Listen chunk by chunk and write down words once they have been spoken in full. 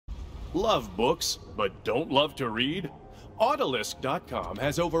Love books, but don't love to read? Autolisk.com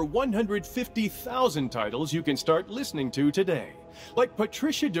has over 150,000 titles you can start listening to today. Like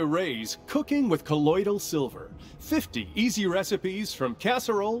Patricia DeRay's Cooking with Colloidal Silver. 50 easy recipes from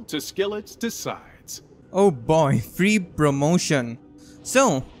casserole to skillets to sides. Oh boy, free promotion.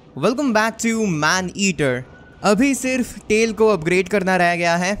 So, welcome back to ManEater. अभी सिर्फ tell को upgrade करना रह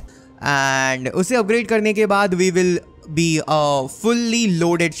गया है and उसे upgrade करने के बाद we will be a fully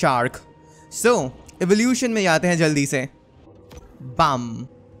loaded shark. So evolution में जाते हैं जल्दी से. बम.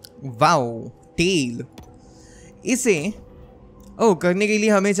 Wow, tell. इसे करने के लिए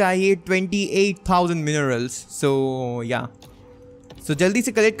हमें चाहिए 28,000 मिनरल्स. सो जल्दी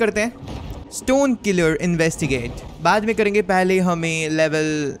से कलेक्ट करते हैं. स्टोन किलर इन्वेस्टिगेट बाद में करेंगे, पहले हमें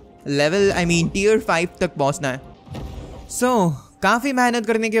लेवल आई मीन टियर 5 तक पहुंचना है. काफ़ी मेहनत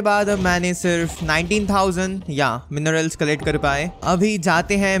करने के बाद अब मैंने सिर्फ 19,000 मिनरल्स कलेक्ट कर पाए. अभी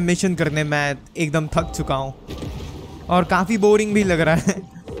जाते हैं मिशन करने. मैं एकदम थक चुका हूँ और काफ़ी बोरिंग भी लग रहा है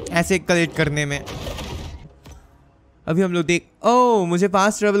ऐसे कलेक्ट करने में. अभी हम लोग मुझे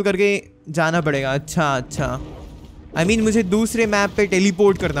फास्ट ट्रेवल करके जाना पड़ेगा. अच्छा आई मीन मुझे दूसरे मैप पे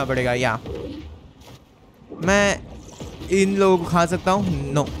टेलीपोर्ट करना पड़ेगा. मैं इन लोगों को खा सकता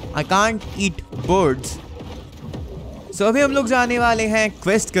हूँ? No, I can't eat birds. सो अभी हम लोग जाने वाले हैं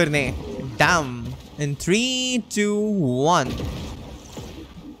क्वेस्ट करने. Dam. In 3, 2, 1.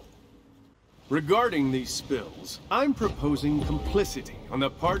 Regarding these spills, I'm proposing complicity on the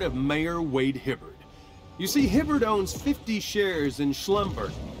part of Mayor Wade Hibbard. You see, Hibbard owns 50 shares in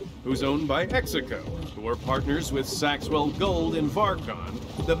Schlumberger, who's owned by Execo, who are partners with Saxwell Gold in Varcon,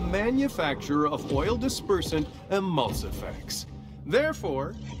 the manufacturer of oil dispersant emulsifex.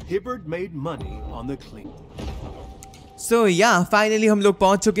 Therefore, Hibbard made money on the clean. Finally हम लोग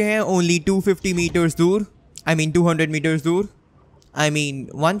पहुंच चुके हैं. Only 250 metres दूर. I mean 200 metres दूर. I mean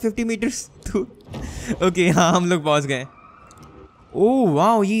 150 metres दूर. Okay, हाँ हम लोग पहुंच गए. ओह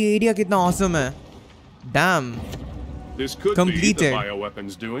वाओ, ये एरिया कितना ऑसम है. Dam. This could completed. be the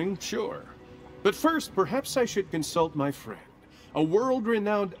bioweapons doing, sure. But first, perhaps I should consult my friend, a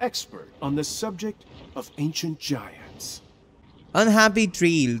world-renowned expert on the subject of ancient giants. Unhappy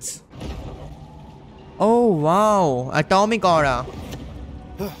trails. Oh wow, atomic aura.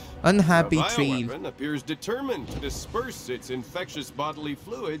 Unhappy the trail. bioweapon appears determined to disperse its infectious bodily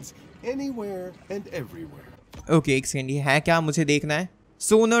fluids anywhere and everywhere. Okay, एक second, ये है क्या? मुझे देखना है.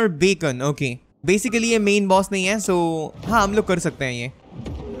 सोनर bacon. Okay, basically ये main boss नहीं है, सो हाँ हम लोग कर सकते हैं ये.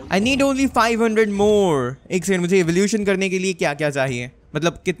 आई नीड ओनली 500 मोर. एक सेकंड, मुझे एवोल्यूशन करने के लिए क्या क्या चाहिए,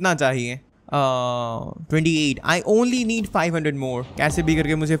 मतलब कितना चाहिए? 28. आई ओनली नीड 500 मोर. कैसे भी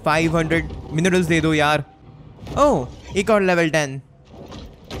करके मुझे 500 मिनरल्स दे दो यार. ओह, एक और लेवल 10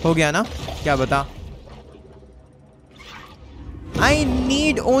 हो गया ना? क्या बता. आई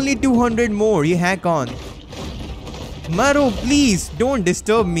नीड ओनली 200 मोर. ये है कौन? मरो प्लीज, डोंट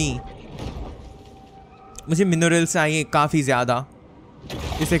डिस्टर्ब मी. मुझे मिनरल्स चाहिए काफ़ी ज़्यादा.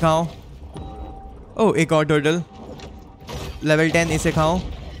 इसे खाओ. ओह, एक और टोटल लेवल 10. इसे खाओ.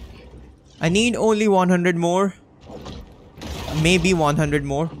 I need only 100 more, may be 100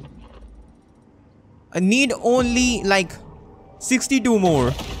 more. I need only like 62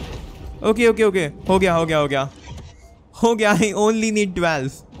 more. Okay. हो गया. I only need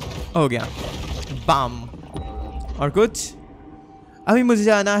 12. हो गया. बाम. और कुछ? अभी मुझे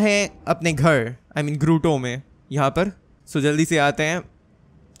जाना है अपने घर, आई मीन ग्रूटो में यहाँ पर. सो जल्दी से आते हैं.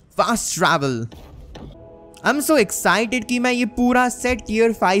 Fast travel. I am so excited कि मैं ये पूरा सेट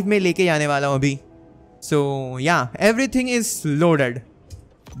टियर 5 में लेके जाने वाला हूँ अभी. So everything is loaded.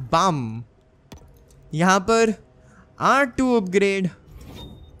 बम. यहाँ पर R2 upgrade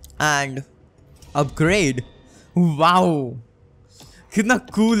and upgrade. Wow, कितना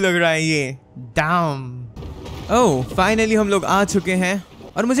कूल लग रहा है ये. डैम. फाइनली हम लोग आ चुके हैं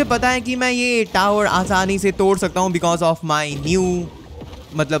और मुझे पता है कि मैं ये टावर आसानी से तोड़ सकता हूँ बिकॉज ऑफ माई न्यू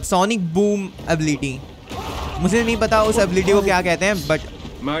मतलब सोनिक बूम एबिलिटी. मुझे नहीं पता उस एबिलिटी को क्या कहते हैं, but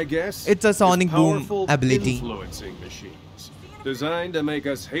it's a sonic boom ability.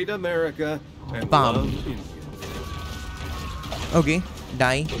 Okay,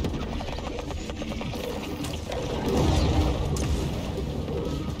 die.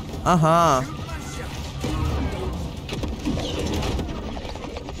 हाँ,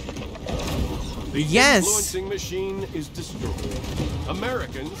 The yes. influencing machine is destroyed.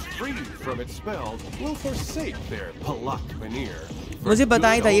 Americans, freed from its spell, will forsake their palak veneer. मुझे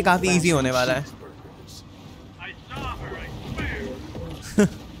पता ही था ये काफी इजी होने वाला है.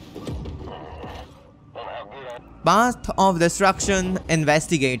 Path of destruction,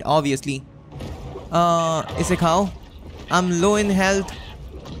 investigate, obviously. इसे खाओ. I'm low in health.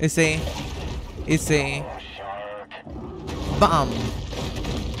 इसे बम।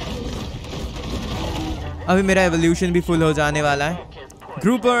 अभी मेरा एवोल्यूशन भी फुल हो जाने वाला है।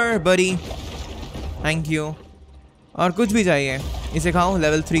 ग्रुपर बड़ी, थैंक यू। और कुछ भी चाहिए? इसे खाओ,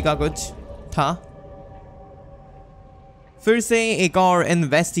 लेवल 3 का कुछ था। फिर से एक और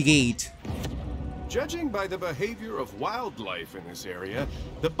investigate. Judging by the behavior of wildlife in this area,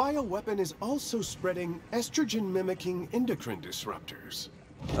 the bioweapon is also spreading estrogen-mimicking endocrine disruptors.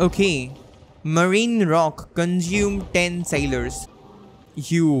 Okay. Marine rock consume 10 sailors.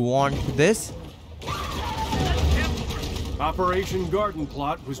 You want this? Operation Garden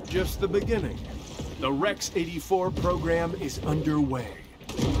Plot was just the beginning. The Rex 84 program is underway.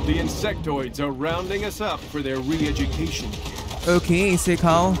 The insectoids are rounding us up for their re-education. Okay, इसे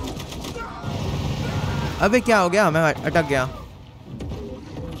खाओ। अबे क्या हो गया? मैं अटक गया।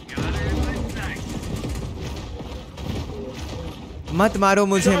 मत मारो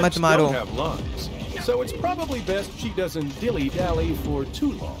मुझे, मत मारो। So it's probably best she doesn't dilly-dally for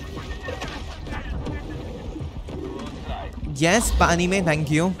too long. Yes, पानी में, thank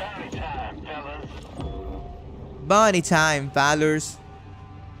you. Body time, fellas.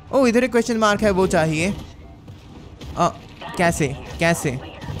 Oh, इधर एक क्वेश्चन मार्क है, वो चाहिए। कैसे?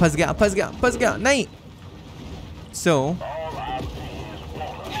 फंस गया, नहीं। So,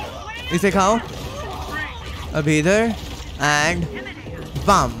 इसे खाओ। अभी इधर and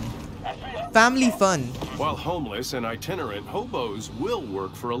bam. Family fun. While homeless and itinerant hobos will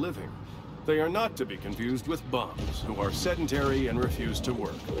work for a living, they are not to be confused with bums who are sedentary and refuse to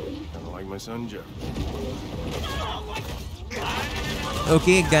work. Kind of like my son Jeff.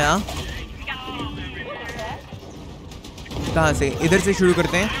 Okay, गया। कहाँ से? इधर से शुरू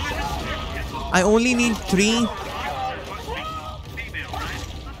करते हैं। I only need 3.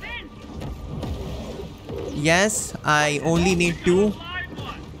 Yes, I only need 2.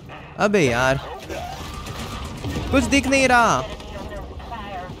 अबे यार, कुछ दिख नहीं रहा।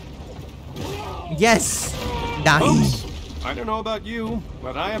 Yes, die. I don't know about you,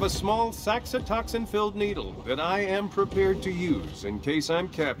 but I have a small saxitoxin-filled needle that I am prepared to use in case I'm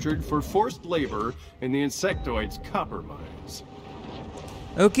captured for forced labor in the insectoids' copper mines.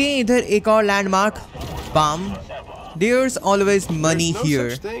 Okay, इधर एक और landmark. Bam. There's always money here.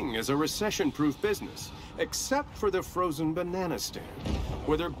 There's no such thing as a recession-proof business, except for the frozen banana stand.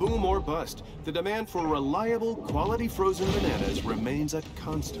 Whether boom or bust, the demand for reliable, quality frozen bananas remains a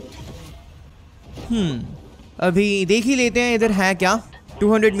constant. अभी देख ही लेते हैं इधर है क्या।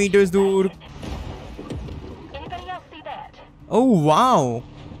 200 metres दूर। Oh wow,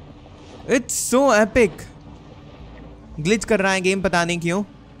 it's so epic. Glitch कर रहा है गेम, पता नहीं क्यों।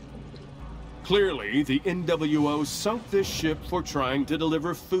 Clearly, the NWO sunk this ship for trying to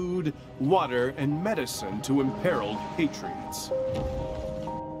deliver food, water, and medicine to imperiled patriots.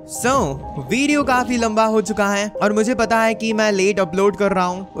 Video काफी लंबा हो चुका है और मुझे पता है कि मैं लेट अपलोड कर रहा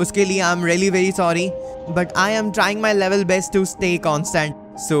हूँ, उसके लिए I am really very sorry, but I am trying my level best to stay constant.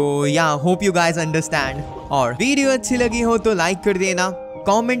 सो या, होप यू गाइज अंडरस्टैंड। और वीडियो अच्छी लगी हो तो लाइक कर देना,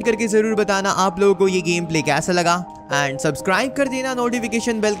 कमेंट करके जरूर बताना आप लोगों को ये गेम प्ले कैसा लगा, एंड सब्सक्राइब कर देना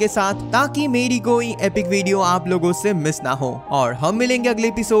नोटिफिकेशन बेल के साथ, ताकि मेरी कोई एपिक वीडियो आप लोगों से मिस ना हो। और हम मिलेंगे अगले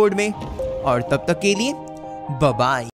एपिसोड में, और तब तक के लिए बाय बाय।